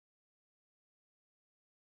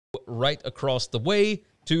right across the way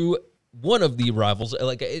to one of the rivals.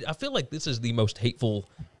 Like, I feel like this is the most hateful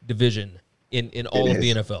division in all of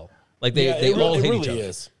the NFL. Like, they all hate each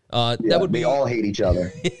other. They all hate each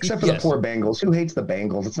other, except for the poor Bengals. Who hates the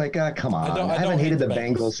Bengals? It's like, come on. I haven't hated the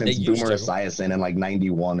Bengals since Boomer Esiason in like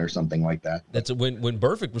 91 or something like that. That's when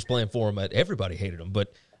Burfict was playing for him. Everybody hated him,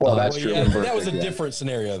 but that's true. Yeah, that was a different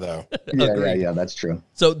scenario, though. Yeah, that's true.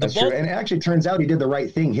 So that's true. And it actually turns out he did the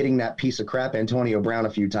right thing, hitting that piece of crap Antonio Brown a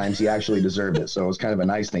few times. He actually deserved it. So it was kind of a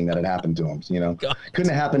nice thing that it happened to him.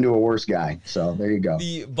 Couldn't have happened to a worse guy. So there you go.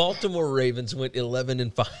 The Baltimore Ravens went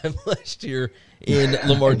 11-5 last year in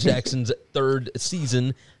Lamar Jackson's third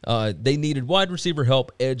season. They needed wide receiver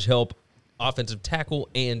help, edge help, offensive tackle,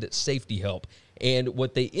 and safety help. And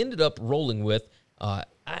what they ended up rolling with,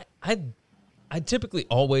 I typically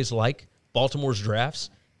always like Baltimore's drafts,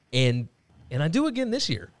 and I do again this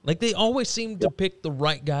year. Like, they always seem to pick the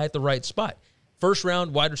right guy at the right spot. First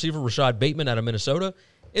round wide receiver Rashod Bateman out of Minnesota,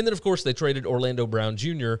 and then of course they traded Orlando Brown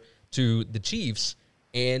Jr. to the Chiefs,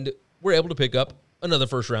 and were able to pick up another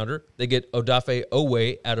first rounder. They get Odafe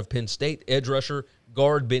Oweh out of Penn State, edge rusher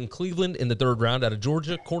guard Ben Cleveland in the third round out of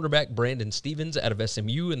Georgia, cornerback Brandon Stevens out of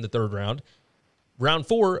SMU in the third round. Round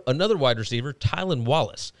 4, another wide receiver, Tylan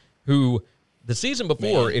Wallace, who the season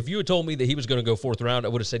before, if you had told me that he was going to go fourth round, I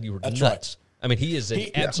would have said you were nuts. Right. I mean, he is an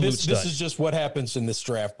absolute stud. This is just what happens in this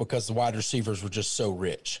draft because the wide receivers were just so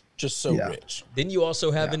rich. Rich. Then you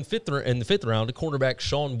also have in the fifth round, a cornerback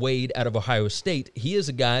Shaun Wade out of Ohio State. He is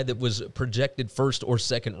a guy that was projected first or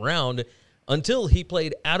second round until he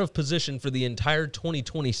played out of position for the entire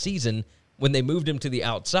 2020 season when they moved him to the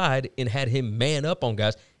outside and had him man up on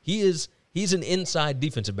guys. He's an inside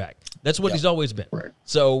defensive back. That's what he's always been. Right.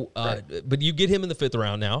 So, but you get him in the fifth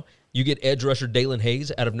round now. You get edge rusher Dalen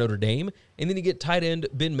Hayes out of Notre Dame, and then you get tight end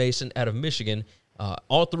Ben Mason out of Michigan.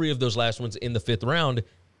 All three of those last ones in the fifth round.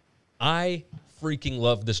 I freaking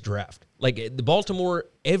love this draft. Like, the Baltimore,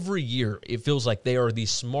 every year, it feels like they are the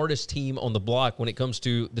smartest team on the block when it comes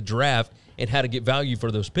to the draft and how to get value for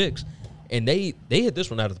those picks. And they hit this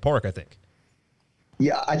one out of the park, I think.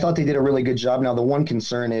 Yeah, I thought they did a really good job. Now, the one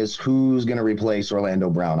concern is who's going to replace Orlando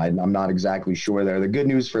Brown. I'm not exactly sure there. The good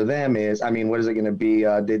news for them is, what is it going to be?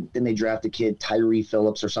 Didn't they draft a kid, Tyree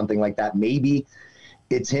Phillips or something like that? Maybe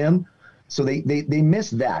it's him. So they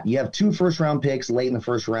missed that. You have 2 first-round picks late in the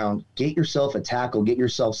first round. Get yourself a tackle. Get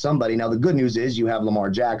yourself somebody. Now, the good news is you have Lamar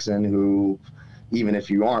Jackson, who, even if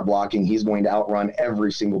you aren't blocking, he's going to outrun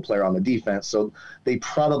every single player on the defense. So they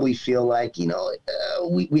probably feel like,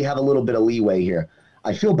 we have a little bit of leeway here.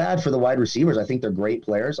 I feel bad for the wide receivers. I think they're great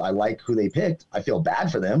players. I like who they picked. I feel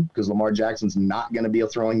bad for them because Lamar Jackson's not going to be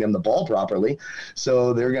throwing them the ball properly.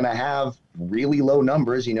 So they're going to have really low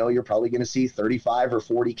numbers. You're probably going to see 35 or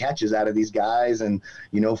 40 catches out of these guys and,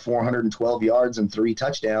 412 yards and 3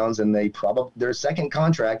 touchdowns. And their second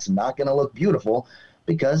contract's not going to look beautiful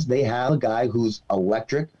because they have a guy who's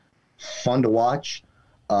electric, fun to watch.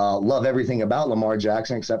 Love everything about Lamar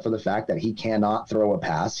Jackson except for the fact that he cannot throw a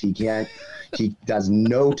pass. He does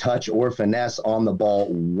no touch or finesse on the ball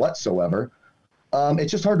whatsoever.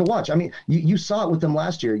 It's just hard to watch. You saw it with them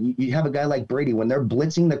last year. You have a guy like Brady, when they're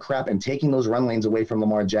blitzing the crap and taking those run lanes away from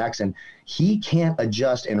Lamar Jackson, he can't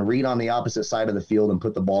adjust and read on the opposite side of the field and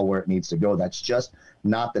put the ball where it needs to go. That's just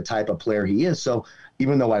not the type of player he is. So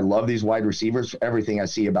even though I love these wide receivers, everything I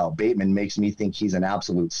see about Bateman makes me think he's an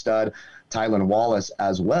absolute stud. Tylan Wallace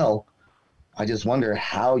as well. I just wonder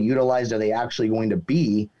how utilized are they actually going to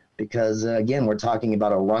be? Because, again, we're talking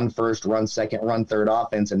about a run first, run second, run third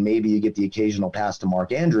offense, and maybe you get the occasional pass to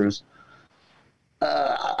Mark Andrews.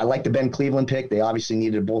 I like the Ben Cleveland pick. They obviously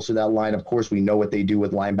needed to bolster that line. Of course, we know what they do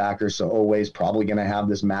with linebackers, so Oweh's probably going to have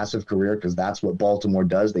this massive career because that's what Baltimore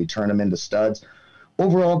does. They turn them into studs.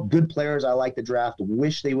 Overall, good players. I like the draft.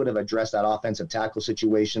 Wish they would have addressed that offensive tackle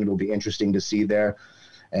situation. It'll be interesting to see there.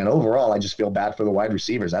 And overall, I just feel bad for the wide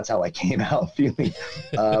receivers. That's how I came out feeling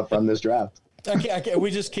from this draft. We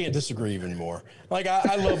just can't disagree even more. Like,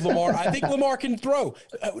 I love Lamar. I think Lamar can throw.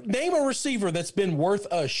 Name a receiver that's been worth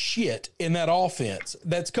a shit in that offense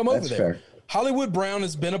that's come over there. Fair. Hollywood Brown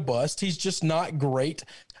has been a bust. He's just not great.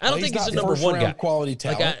 I don't think he's a number one guy. Quality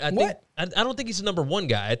talent. I don't think he's a number one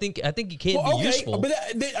guy. I think he can be useful. But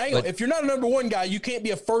if you're not a number one guy, you can't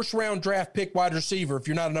be a first round draft pick wide receiver if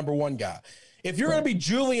you're not a number one guy. If you're going to be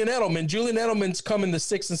Julian Edelman's come in the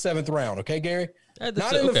 6th and 7th round. Okay, Gary?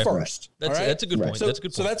 Not in the first. That's a good point. That's a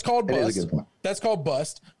good point. So that's called bust. That's called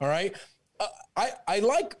bust. All right. I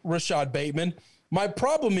like Rashod Bateman. My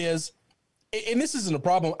problem is, and this isn't a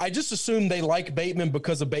problem, I just assume they like Bateman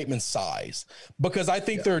because of Bateman's size. Because I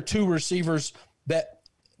think there are 2 receivers that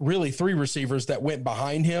really 3 receivers that went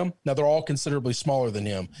behind him. Now they're all considerably smaller than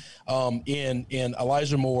him. In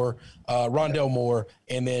Elijah Moore, Rondell Moore,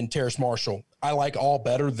 and then Terrace Marshall. I like all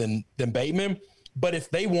better than Bateman. But if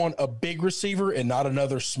they want a big receiver and not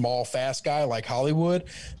another small, fast guy like Hollywood,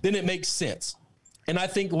 then it makes sense. And I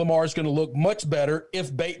think Lamar is going to look much better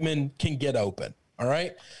if Bateman can get open. All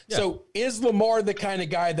right. Yeah. So is Lamar the kind of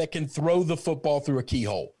guy that can throw the football through a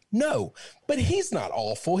keyhole? No, but he's not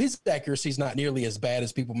awful. His accuracy is not nearly as bad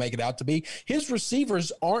as people make it out to be. His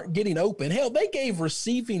receivers aren't getting open. Hell, they gave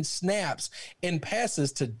receiving snaps and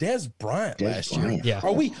passes to Dez Bryant last year. Yeah.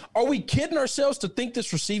 Are we kidding ourselves to think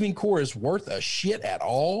this receiving core is worth a shit at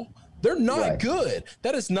all? They're not good.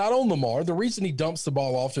 That is not on Lamar. The reason he dumps the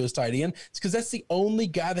ball off to his tight end is because that's the only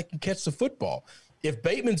guy that can catch the football. If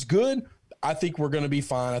Bateman's good, I think we're going to be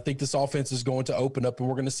fine. I think this offense is going to open up, and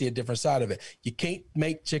we're going to see a different side of it. You can't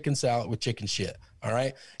make chicken salad with chicken shit, all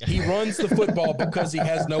right? He runs the football because he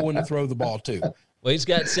has no one to throw the ball to. Well, he's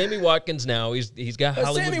got Sammy Watkins now. He's got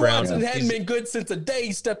Hollywood Sammy Brown. Sammy Watkins hadn't been good since the day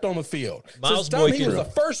he stepped on the field. Miles so Boykin, he was the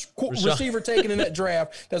first receiver taken in that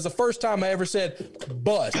draft. That's the first time I ever said,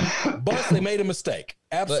 bust. They made a mistake.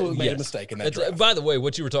 Absolutely made a mistake in that draft. By the way,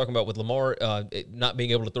 what you were talking about with Lamar not being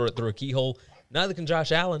able to throw it through a keyhole, neither can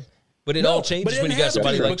Josh Allen. But it all changes when you got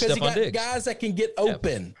somebody like Stephon Diggs. Guys that can get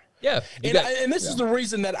open. Yeah. And this is the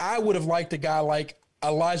reason that I would have liked a guy like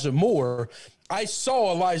Elijah Moore. I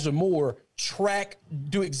saw Elijah Moore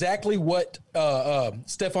do exactly what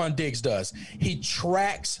Stephon Diggs does. He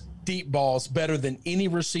tracks deep balls better than any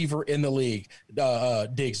receiver in the league.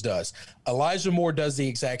 Diggs does. Elijah Moore does the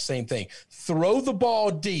exact same thing. Throw the ball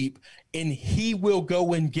deep, and he will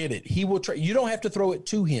go and get it. He will try. You don't have to throw it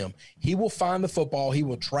to him. He will find the football. He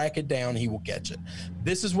will track it down. He will catch it.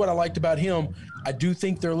 This is what I liked about him. I do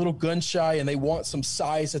think they're a little gun shy, and they want some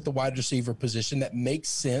size at the wide receiver position. That makes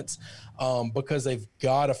sense because they've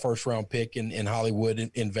got a first-round pick in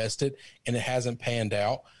Hollywood invested, and it hasn't panned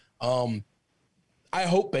out. I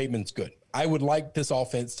hope Bateman's good. I would like this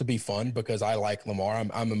offense to be fun because I like Lamar.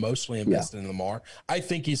 I'm emotionally invested in Lamar. I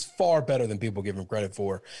think he's far better than people give him credit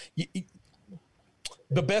for.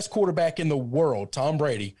 The best quarterback in the world, Tom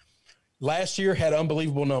Brady, last year had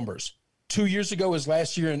unbelievable numbers. 2 years ago, his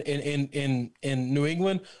last year in New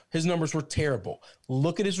England, his numbers were terrible.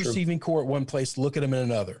 Look at his receiving core at one place. Look at him in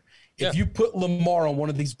another. If you put Lamar on one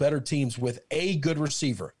of these better teams with a good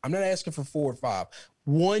receiver, I'm not asking for 4 or 5,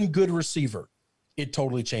 one good receiver, it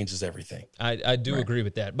totally changes everything. I do agree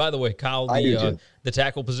with that. By the way, Kyle, the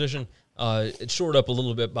tackle position, it's shored up a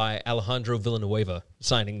little bit by Alejandro Villanueva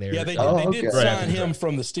signing there. Yeah, they did sign him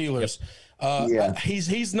from the Steelers. Yep.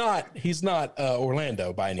 He's not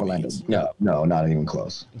Orlando by any means. No, not even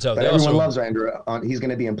close. So but everyone loves Andrew. He's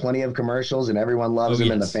going to be in plenty of commercials, and everyone loves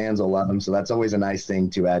him, and the fans will love him. So that's always a nice thing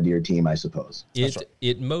to add to your team, I suppose.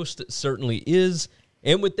 It most certainly is.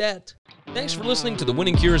 And with that, thanks for listening to the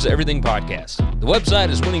Winning Cures Everything podcast. The website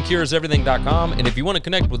is winningcureseverything.com, and if you want to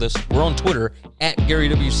connect with us, we're on Twitter at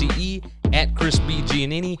GaryWCE, at Chris B.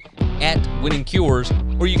 Giannini, at Winning Cures,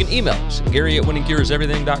 or you can email us, Gary at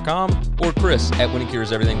winningcureseverything.com or Chris at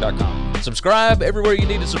winningcureseverything.com. Subscribe everywhere you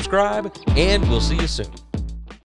need to subscribe, and we'll see you soon.